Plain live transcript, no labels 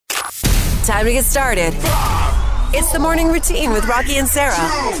Time to get started. It's the morning routine with Rocki and Sarah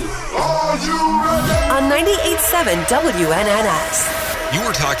on 98.7 WNNS. You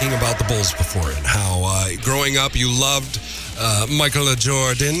were talking about the Bulls before and how growing up you loved Michael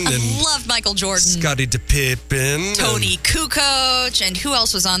Jordan and loved Michael Jordan, Scottie Pippen, Tony Kukoc, and who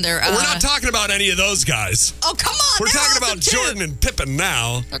else was on there? We're not talking about any of those guys. Oh, come on. We're talking about Jordan and Pippen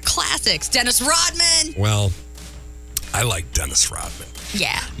now. They're classics. Dennis Rodman. Well, I like Dennis Rodman.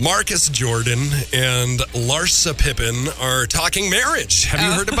 Yeah. Marcus Jordan and Larsa Pippen are talking marriage. Have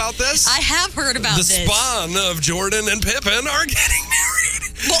you heard about this? I have heard about this. The spawn of Jordan and Pippen are getting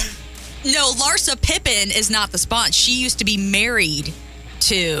married. Well, no, Larsa Pippen is not the spawn. She used to be married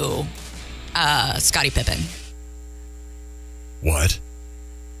to Scottie Pippen. What?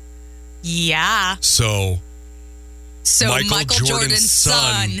 Yeah. So Michael Jordan's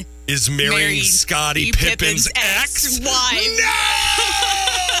son is marrying Scottie Pippen's ex-wife. No!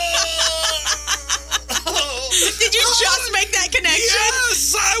 Did you just make that connection?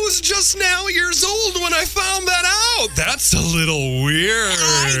 Yes, I was just now years old when I found that out. That's a little weird.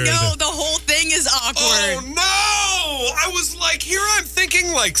 I know, the whole thing is awkward. Oh, no! I was like, here I'm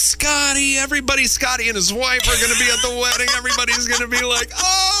thinking like Scottie and his wife are going to be at the wedding. Everybody's going to be like,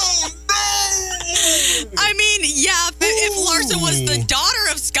 oh, no! I mean, yeah, if Larsa was the daughter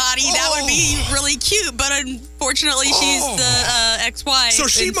of Scottie, that would be really cute. But unfortunately, she's the ex-wife. So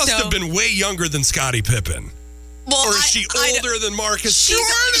she must have been way younger than Scottie Pippen. Well, or is she older than Marcus Jordan?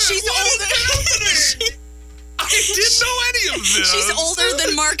 She's older. I didn't know any of this. She's older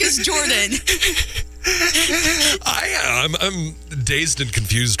than Marcus Jordan. I'm dazed and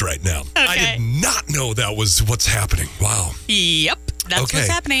confused right now. Okay. I did not know that was what's happening. Wow. Yep, that's what's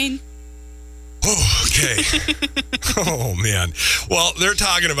happening. Oh, okay. Oh, man. Well, they're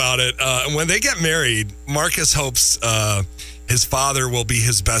talking about it. When they get married, Marcus hopes his father will be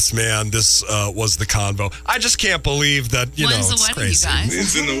his best man. This was the convo. I just can't believe that, When's the it's wedding, crazy. you guys?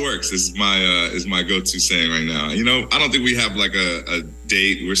 It's in the works. Is my go-to saying right now. I don't think we have like a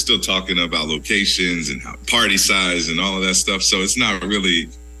date. We're still talking about locations and party size and all of that stuff. So it's not really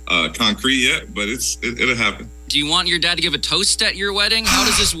concrete yet, but it'll happen. Do you want your dad to give a toast at your wedding? How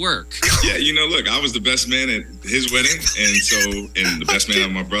does this work? Yeah, look, I was the best man at his wedding, and the best man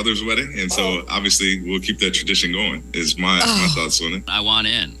at my brother's wedding, and so obviously we'll keep that tradition going. Is my thoughts on it. I want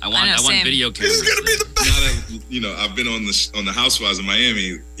in. I want video cameras. This is gonna be the best. Now that I've been on the Housewives of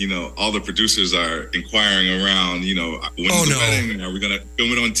Miami, all the producers are inquiring around. When's the wedding? Are we gonna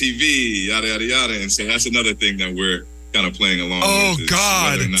film it on TV? Yada yada yada. And so that's another thing that we're kind of playing along with. Oh,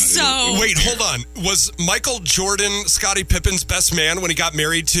 God. Wait, okay. hold on. Was Michael Jordan Scottie Pippen's best man when he got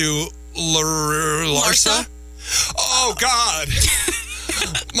married to Larsa? Oh, God.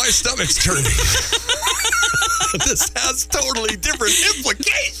 My stomach's turning. This has totally different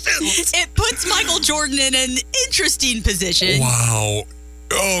implications. It puts Michael Jordan in an interesting position. Wow.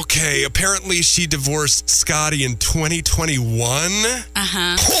 Okay, apparently she divorced Scottie in 2021.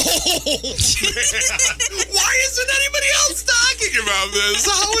 Uh-huh. Oh, man. Why isn't anybody else talking about this?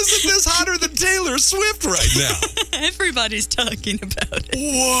 How is it this hotter than Taylor Swift right now? Everybody's talking about it.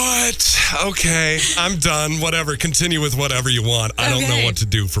 What? Okay, I'm done. Whatever. Continue with whatever you want. I don't know what to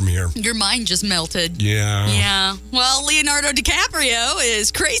do from here. Your mind just melted. Yeah. Yeah. Well, Leonardo DiCaprio is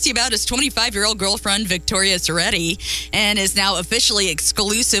crazy about his 25-year-old girlfriend, Victoria Ceretti, and is now officially exclusive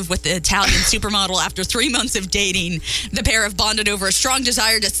with the Italian supermodel after 3 months of dating. The pair have bonded over a strong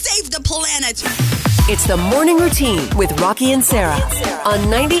desire to save the planet. It's the morning routine with Rocki and Sarah on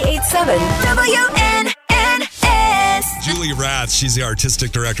 98.7 WNNS. Julie Rath, she's the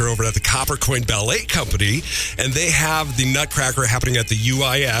artistic director over at the Copper Coin Ballet Company, and they have the Nutcracker happening at the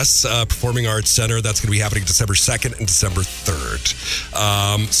UIS Performing Arts Center. That's going to be happening December 2nd and December 3rd.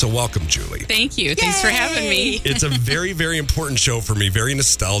 So welcome, Julie. Thank you. Thanks for having me. It's a very, very important show for me, very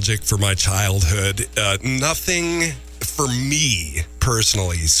nostalgic for my childhood. Nothing for me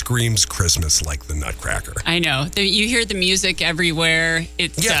personally screams Christmas like the Nutcracker. I know. You hear the music everywhere.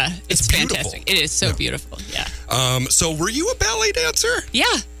 It's fantastic. It is so beautiful. Yeah. So were you a ballet dancer? Yeah.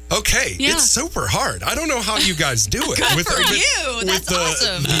 Okay. Yeah. It's super hard. I don't know how you guys do it. Good for you. That's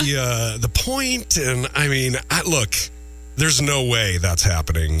awesome. The point, and I mean, look, there's no way that's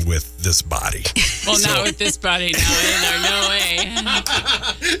happening with this body. Well, not with this body. No way.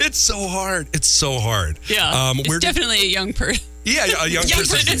 It's so hard. It's so hard. Yeah. It's definitely a young person. Yeah, a young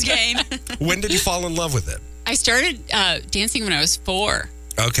person's game. When did you fall in love with it? I started dancing when I was 4.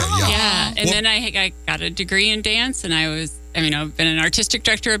 Okay, yeah. Yeah, and then I got a degree in dance, and I've been an artistic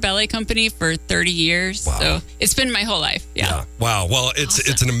director of a ballet company for 30 years. Wow. So it's been my whole life. Yeah. Wow. Well,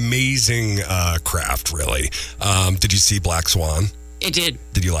 it's an amazing craft, really. Did you see Black Swan? It did.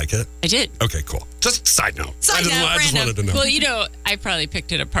 Did you like it? I did. Okay, cool. Just side note. Side note, I just wanted to know. Well, I probably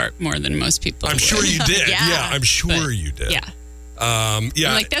picked it apart more than most people. I'm sure you did. Yeah. I'm sure you did. Yeah. I'm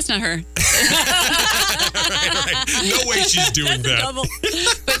like, that's not her. right. No way she's doing that. Double.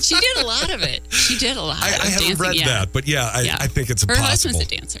 But she did a lot of it. She did a lot. I haven't dancing, read that, but I think it's her impossible. husband's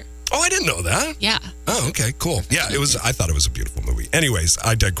a dancer. Oh, I didn't know that. Yeah. Oh, okay, cool. Yeah, I thought it was a beautiful movie. Anyways,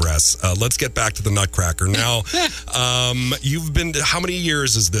 I digress. Let's get back to the Nutcracker. Now, you've been, how many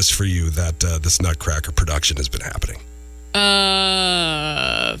years is this for you that this Nutcracker production has been happening?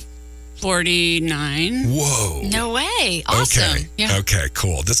 49. Whoa. No way. Awesome. Okay. Yeah. Okay,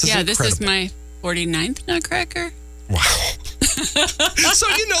 cool. This is incredible. This is my 49th Nutcracker. Wow. So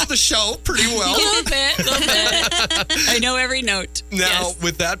you know the show pretty well. A little bit. I know every note. Now,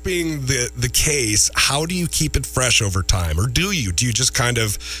 with that being the case, how do you keep it fresh over time, or do you just kind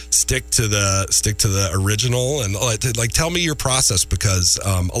of stick to the original and like tell me your process, because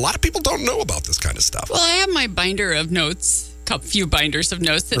a lot of people don't know about this kind of stuff. Well, I have my binder of notes. Few binders of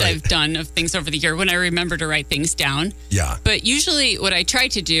notes that I've done of things over the year when I remember to write things down. Yeah. But usually what I try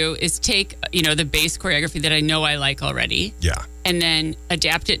to do is take, the base choreography that I know I like already. Yeah. And then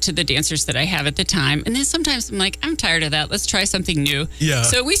adapt it to the dancers that I have at the time. And then sometimes I'm like, I'm tired of that. Let's try something new. Yeah.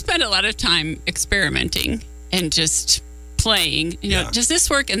 So we spend a lot of time experimenting and just playing, does this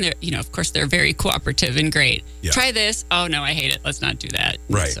work? And they're, of course, they're very cooperative and great. Yeah. Try this. Oh, no, I hate it. Let's not do that.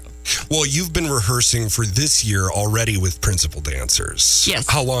 Right. So. Well, you've been rehearsing for this year already with principal dancers. Yes.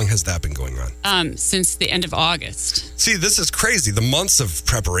 How long has that been going on? Since the end of August. See, this is crazy. The months of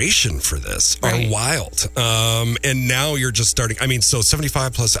preparation for this are wild. And now you're just starting. I mean, so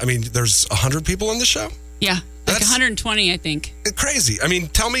 75 plus, there's 100 people in the show? Yeah. Like 120, I think. Crazy. I mean,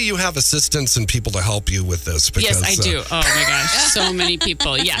 tell me you have assistants and people to help you with this. Because, yes, I do. Oh, my gosh. So many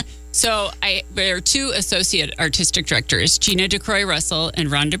people. Yeah. So there are two associate artistic directors, Gina DeCroy Russell and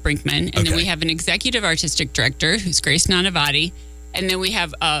Rhonda Brinkman. And then we have an executive artistic director, who's Grace Nanavati. And then we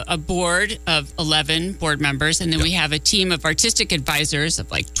have a board of 11 board members. And then we have a team of artistic advisors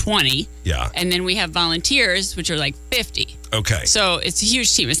of like 20. Yeah. And then we have volunteers, which are like 50. Okay. So it's a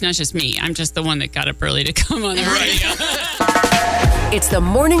huge team. It's not just me. I'm just the one that got up early to come on the radio. It's the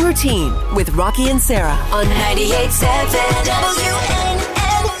morning routine with Rocki and Sarah on 98.7 WNNS.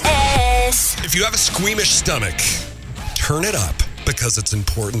 If you have a squeamish stomach, turn it up, because it's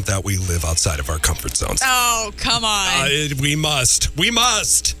important that we live outside of our comfort zones. Oh, come on. We must. We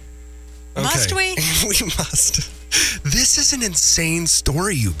must. Okay. Must we? We must. This is an insane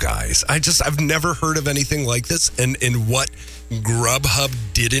story, you guys. I've never heard of anything like this. And what Grubhub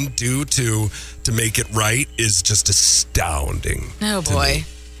didn't do to make it right is just astounding. Oh, boy.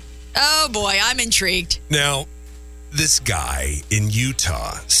 Oh, boy. I'm intrigued. Now, this guy in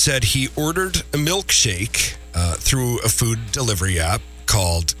Utah said he ordered a milkshake through a food delivery app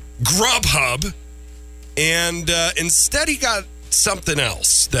called Grubhub, and instead he got something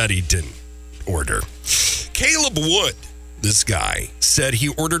else that he didn't order. Caleb Wood, this guy, said he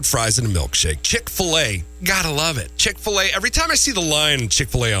ordered fries and a milkshake. Chick-fil-A, gotta love it. Chick-fil-A, every time I see the line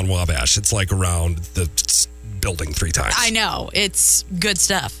Chick-fil-A on Wabash, it's like around the building 3 times. I know. It's good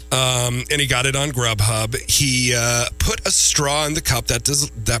stuff. And he got it on Grubhub. He put a straw in the cup that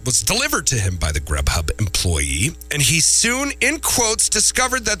was delivered to him by the Grubhub employee. And he soon, in quotes,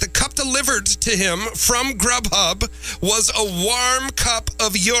 discovered that the cup delivered to him from Grubhub was a warm cup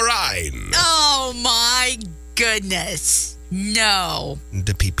of urine. Oh, my goodness. No.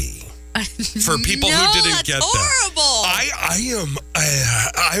 The pee-pee. For people who didn't get horrible.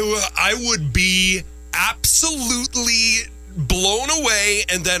 that. I would be absolutely blown away,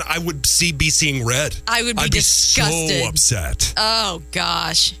 and then I would be seeing red. I'd be disgusted. So upset. Oh,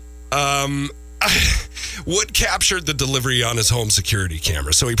 gosh. Wood captured the delivery on his home security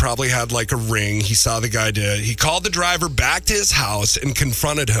camera, so he probably had like a ring. He saw the guy do it. He called the driver back to his house and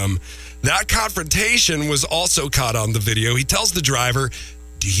confronted him. That confrontation was also caught on the video. He tells the driver,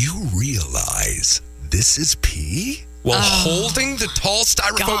 "Do you realize this is pee?" While holding the tall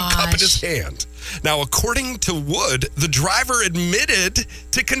styrofoam cup in his hand. Now, according to Wood, the driver admitted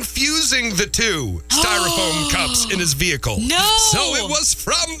to confusing the two styrofoam cups in his vehicle. No! So it was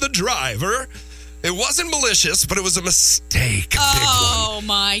from the driver. It wasn't malicious, but it was a mistake. Big one. Oh,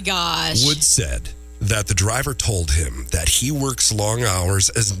 my gosh. Wood said that the driver told him that he works long hours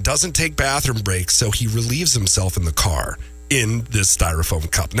and doesn't take bathroom breaks, so he relieves himself in the car in this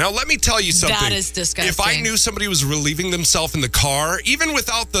styrofoam cup. Now, let me tell you something. That is disgusting. If I knew somebody was relieving themselves in the car, even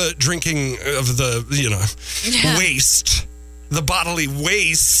without the drinking of the, waste, the bodily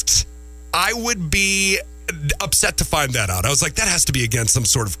waste, I would be upset to find that out. I was like, that has to be against some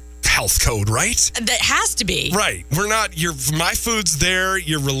sort of health code, right? That has to be. Right. My food's there.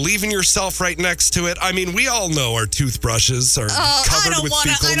 You're relieving yourself right next to it. I mean, we all know our toothbrushes are covered with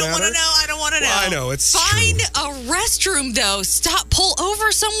fecal matter. I don't want to know. Well, I know, it's Find true. a restroom, though. Pull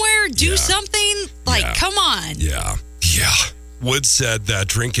over somewhere. Do something. Come on. Yeah. Wood said that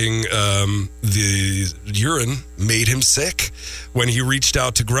drinking the urine made him sick. When he reached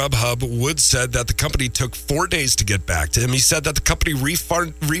out to Grubhub, Wood said that the company took 4 days to get back to him. He said that the company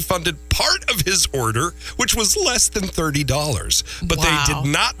refunded part of his order, which was less than $30. But they did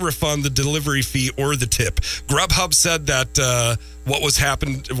not refund the delivery fee or the tip. Grubhub said that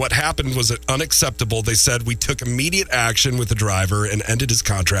what happened was unacceptable. They said, we took immediate action with the driver and ended his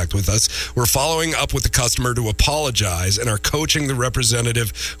contract with us. We're following up with the customer to apologize and are coaching the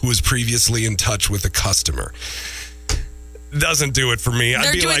representative who was previously in touch with the customer. Doesn't do it for me.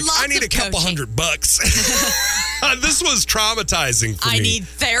 I'd be like, I need a couple $100. This was traumatizing for me. I need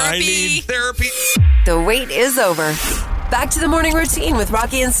therapy. The wait is over. Back to the morning routine with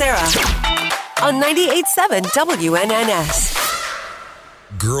Rocki and Sarah on 98.7 WNNS.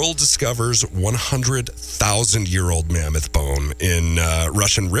 Girl discovers 100,000-year-old mammoth bone in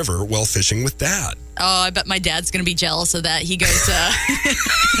Russian River while fishing with dad. Oh, I bet my dad's going to be jealous of that. He goes...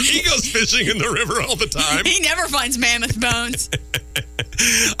 He goes fishing in the river all the time. He never finds mammoth bones.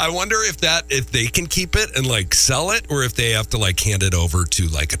 I wonder if they can keep it and sell it, or if they have to hand it over to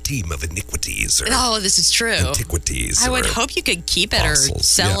a team of iniquities. Or this is true. Antiquities. I would hope you could keep it fossils. Or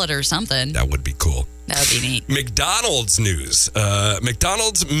sell it or something. That would be cool. That would be neat. McDonald's news.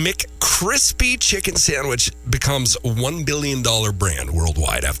 McDonald's McCrispy chicken sandwich becomes $1 billion brand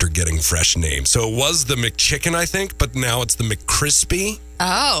worldwide after getting fresh name. So it was the McChicken, I think, but now it's the McCrispy.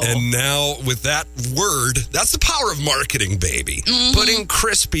 Oh. And now with that word, that's the power of marketing, baby. Mm-hmm. Putting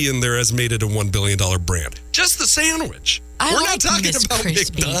crispy in there has made it a $1 billion brand. Just the sandwich. We're not talking about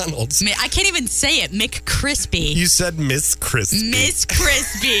McDonald's. I can't even say it. McCrispy. You said Miss Crispy. Miss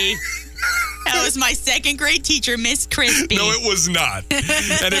Crispy. That was my second grade teacher, Miss Crispy. No, it was not.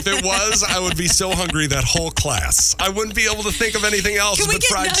 And if it was, I would be so hungry that whole class. I wouldn't be able to think of anything else but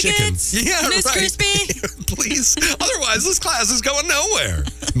fried nuggets? chicken. Yeah, Miss right. Crispy? Please. Otherwise, this class is going nowhere.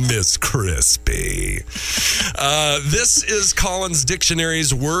 Miss Crispy. This is Collins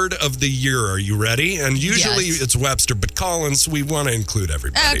Dictionary's word of the year. Are you ready? And usually it's Webster, but Collins, we want to include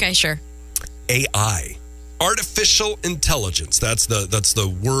everybody. Okay, sure. AI. Artificial intelligence. That's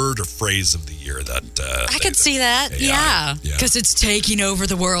the word or phrase of the year that I could see that. AI. Yeah. Because it's taking over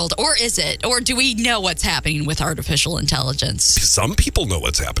the world. Or is it? Or do we know what's happening with artificial intelligence? Some people know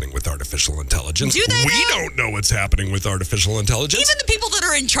what's happening with artificial intelligence. Do they? We don't know what's happening with artificial intelligence. Even the people that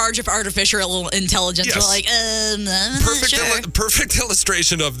are in charge of artificial intelligence are like, I'm not sure. Perfect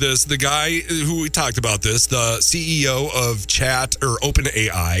illustration of this. The guy who we talked about this, the CEO of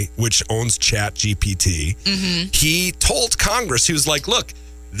OpenAI, which owns ChatGPT, he told Congress, he was like, look,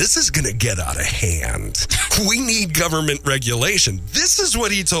 this is going to get out of hand. We need government regulation. This is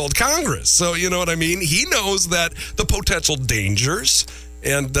what he told Congress. So, you know what I mean? He knows that the potential dangers,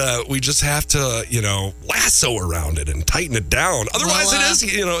 and we just have to, lasso around it and tighten it down. Otherwise, it is,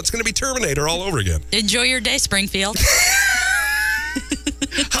 it's going to be Terminator all over again. Enjoy your day, Springfield.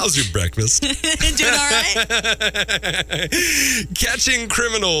 How's your breakfast? Doing all right? Catching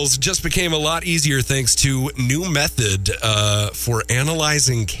criminals just became a lot easier thanks to new method for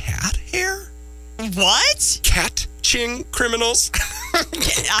analyzing cat hair. What? Catching criminals.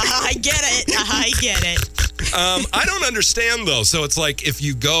 I get it. I don't understand, though. So it's like if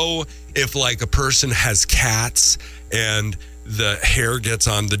a person has cats and the hair gets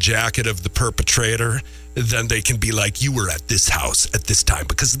on the jacket of the perpetrator, then they can be like, you were at this house at this time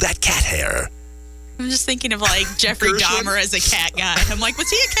because of that cat hair. I'm just thinking of Jeffrey Dahmer as a cat guy. I'm like, was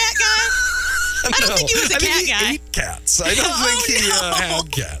he a cat guy? I don't think he was a cat guy. He ate cats. I don't think he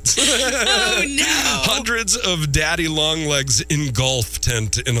had cats. Oh, no. Hundreds of daddy long legs engulf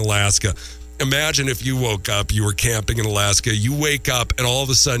tent in Alaska. Imagine if you woke up, you were camping in Alaska, you wake up and all of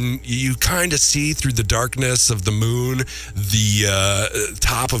a sudden you kind of see through the darkness of the moon, the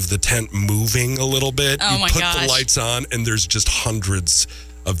top of the tent moving a little bit. Oh, you put the lights on and there's just hundreds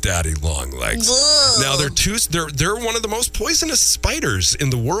of daddy long legs. Whoa. Now they're one of the most poisonous spiders in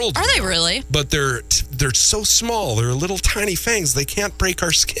the world. Are they really? But they're so small. They're little tiny fangs. They can't break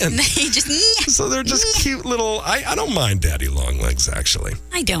our skin. So they're just cute little. I don't mind daddy long legs, actually.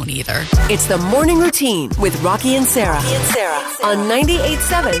 I don't either. It's the morning routine with Rocki and Sarah on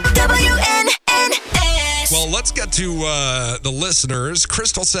 98.7 WNNS. Well, let's get to the listeners.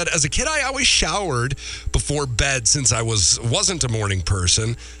 Crystal said, as a kid, I always showered before bed since I wasn't a morning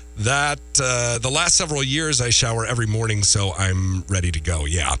person. That the last several years I shower every morning, so I'm ready to go.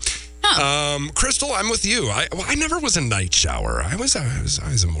 Yeah. Crystal, I'm with you. I never was a night shower. I was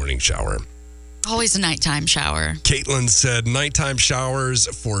a morning shower. Always a nighttime shower. Caitlin said nighttime showers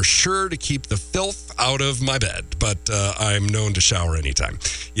for sure to keep the filth out of my bed, but I'm known to shower anytime.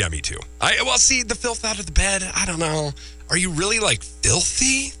 Yeah, me too. See, the filth out of the bed, I don't know. Are you really like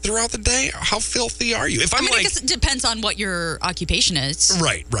filthy throughout the day? How filthy are you? I guess it depends on what your occupation is.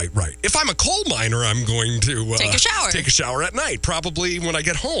 Right. If I'm a coal miner, I'm going to take a shower. Take a shower at night, probably when I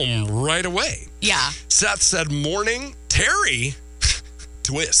get home right away. Yeah. Seth said morning. Terry,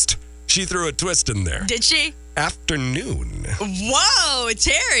 twist. She threw a twist in there. Did she? Afternoon. Whoa,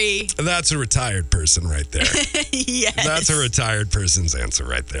 Terry. That's a retired person right there. Yes. That's a retired person's answer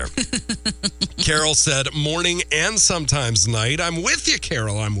right there. Carol said morning and sometimes night. I'm with you,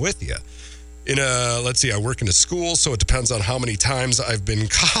 Carol. I'm with you. Let's see, I work in a school, so it depends on how many times I've been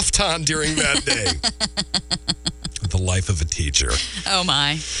coughed on during that day. The life of a teacher. Oh,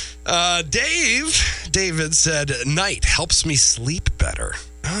 my. David said night helps me sleep better.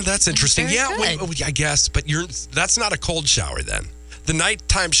 Oh, that's interesting. I guess, but that's not a cold shower then. The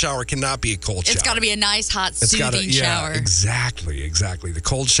nighttime shower cannot be a cold shower. It's got to be a nice, hot, soothing shower. Exactly. The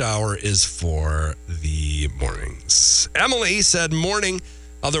cold shower is for the mornings. Emily said morning,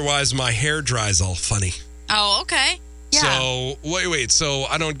 otherwise my hair dries all funny. Oh, okay. Yeah. So, wait, so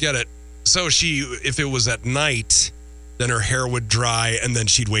I don't get it. So if it was at night, then her hair would dry and then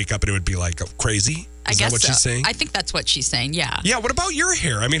she'd wake up and it would be like crazy? Is that what she's saying? I think that's what she's saying, yeah. Yeah, what about your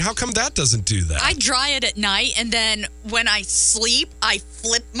hair? I mean, how come that doesn't do that? I dry it at night, and then when I sleep, I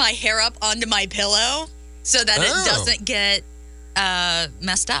flip my hair up onto my pillow so that it doesn't get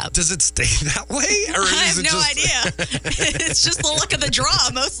messed up. Does it stay that way? Or I have no idea. It's just the look of the draw,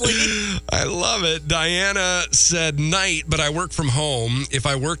 mostly. I love it. Diana said night, but I work from home. If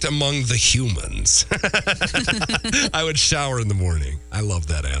I worked among the humans, I would shower in the morning. I love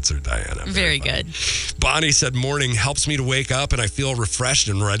that answer, Diana. Very good. Bonnie said morning helps me to wake up and I feel refreshed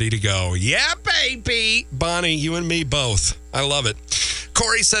and ready to go. Yeah, baby. Bonnie, you and me both. I love it.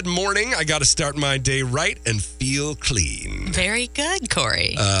 Corey said morning, I got to start my day right and feel clean. Very good,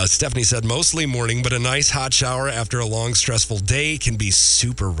 Corey. Stephanie said mostly morning, but a nice hot shower after a long, stressful day can be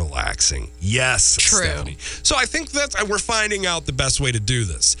super relaxing. Yes, true. Stephanie. So I think that we're finding out the best way to do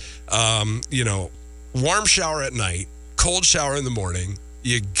this. Warm shower at night, cold shower in the morning.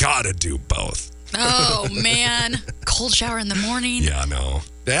 You got to do both. Oh, man. Cold shower in the morning? Yeah, no.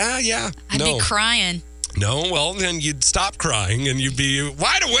 Yeah. I'd be crying. No, well, then you'd stop crying and you'd be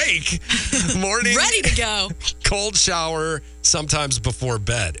wide awake. Morning. Ready to go. Cold shower, sometimes before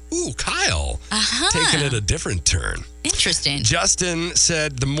bed. Ooh, Kyle. Taking it a different turn. Interesting. Justin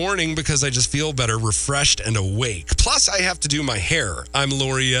said the morning because I just feel better, refreshed and awake. Plus, I have to do my hair. I'm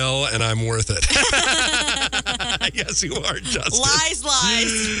L'Oreal and I'm worth it. Yes, you are, Justin. Lies.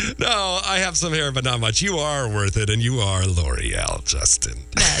 No, I have some hair, but not much. You are worth it and you are L'Oreal, Justin.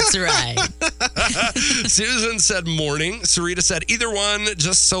 That's right. Susan said morning. Sarita said either one,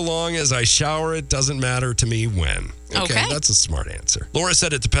 just so long as I shower, it doesn't matter to me when. Okay, that's a smart answer. Laura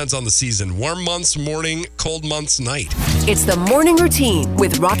said it depends on the season. Warm months, morning, cold months, night. It's the morning routine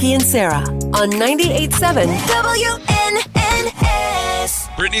with Rocki and Sarah on 98.7 WNNS.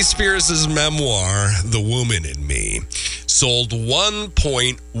 Britney Spears' memoir, The Woman in Me, sold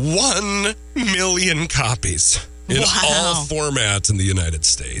 1.1 million copies in all formats in the United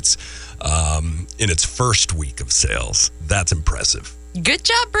States in its first week of sales. That's impressive. Good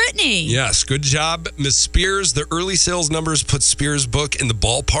job, Britney. Yes, good job, Miss Spears. The early sales numbers put Spears' book in the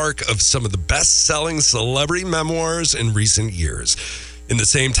ballpark of some of the best-selling celebrity memoirs in recent years. In the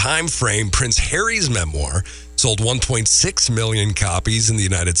same time frame, Prince Harry's memoir sold 1.6 million copies in the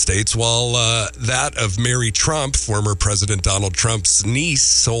United States, while that of Mary Trump, former President Donald Trump's niece,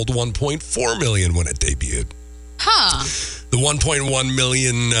 sold 1.4 million when it debuted. The 1.1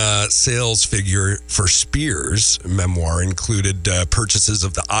 million sales figure for Spears' memoir included purchases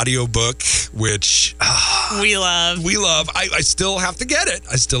of the audiobook, which we love. I still have to get it.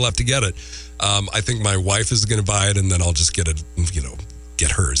 I think my wife is going to buy it, and then I'll just get it,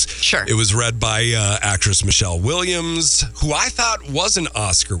 get hers. Sure. It was read by actress Michelle Williams, who I thought was an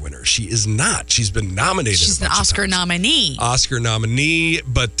Oscar winner. She is not. She's been nominated. She's an Oscar nominee. Oscar nominee,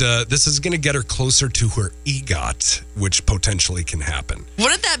 but this is going to get her closer to her EGOT, which potentially can happen.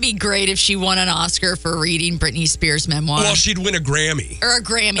 Wouldn't that be great if she won an Oscar for reading Britney Spears' memoir? Well, she'd win a Grammy. Or a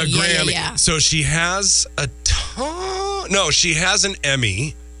Grammy. Yeah. So she has she has an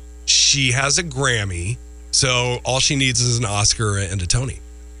Emmy. She has a Grammy. So all she needs is an Oscar and a Tony.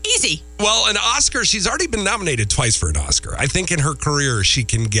 Easy Crazy. Well, an Oscar, she's already been nominated twice for an Oscar. I think in her career, she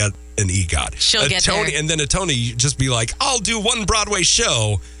can get an EGOT. She'll get Tony, there. and then a Tony, you just be like, I'll do one Broadway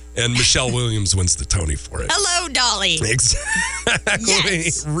show, and Michelle Williams wins the Tony for it. Hello, Dolly. Exactly.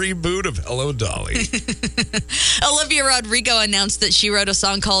 Yes. Reboot of Hello, Dolly. Olivia Rodrigo announced that she wrote a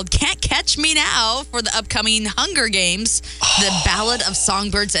song called Can't Catch Me Now for the upcoming Hunger Games, the Ballad of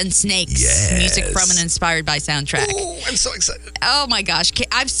Songbirds and Snakes. Yes. Music from and inspired by soundtrack. Oh, I'm so excited. Oh, my gosh.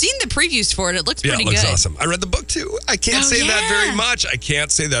 I've seen the previews for it. It looks pretty it looks good. awesome. I read the book, too. I can't say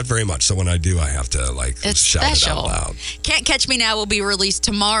that very much. So when I do, I have to, It's shout special. it out loud. Can't Catch Me Now will be released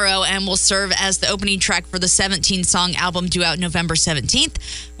tomorrow and will serve as the opening track for the 17-song album due out November 17th,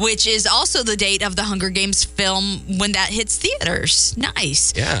 which is also the date of the Hunger Games film when that hits theaters.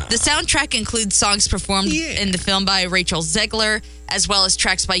 Nice. Yeah. The soundtrack includes songs performed in the film by Rachel Zegler, as well as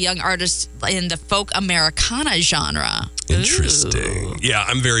tracks by young artists in the folk Americana genre. Interesting. Ooh. Yeah,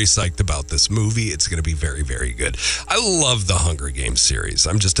 I'm very psyched about this movie. It's going to be very, very good. I love the Hunger Games series.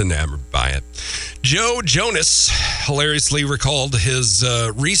 I'm just enamored by it. Joe Jonas hilariously recalled his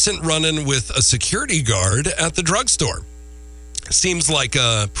recent run-in with a security guard at the drugstore. Seems like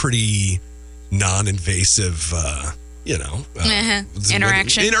a pretty non-invasive,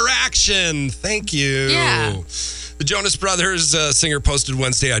 interaction. Interaction. Thank you. Yeah. The Jonas Brothers singer posted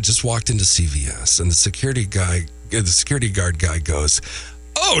Wednesday, I just walked into CVS, and the security guard guy goes,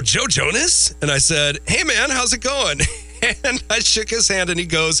 "Oh, Joe Jonas?" And I said, "Hey, man, how's it going?" And I shook his hand, and he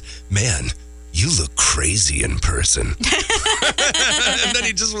goes, "Man, you look crazy in person." And then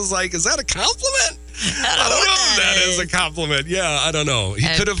he just was like, "Is that a compliment?" I don't know if that is a compliment. Yeah, I don't know. He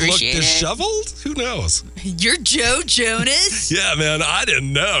could have looked disheveled. Who knows? You're Joe Jonas? Yeah, man, I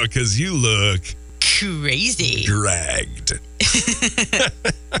didn't know because you look crazy. Dragged.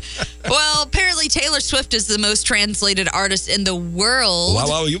 Well, apparently Taylor Swift is the most translated artist in the world.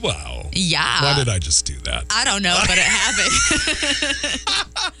 Wow. Yeah. Why did I just do that? I don't know, but it happened.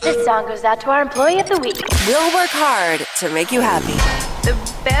 This song goes out to our employee of the week. We'll work hard to make you happy. The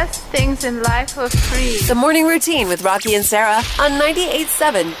best things in life are free. The Morning Routine with Rocki and Sarah on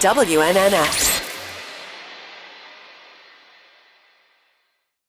 98.7 WNNX.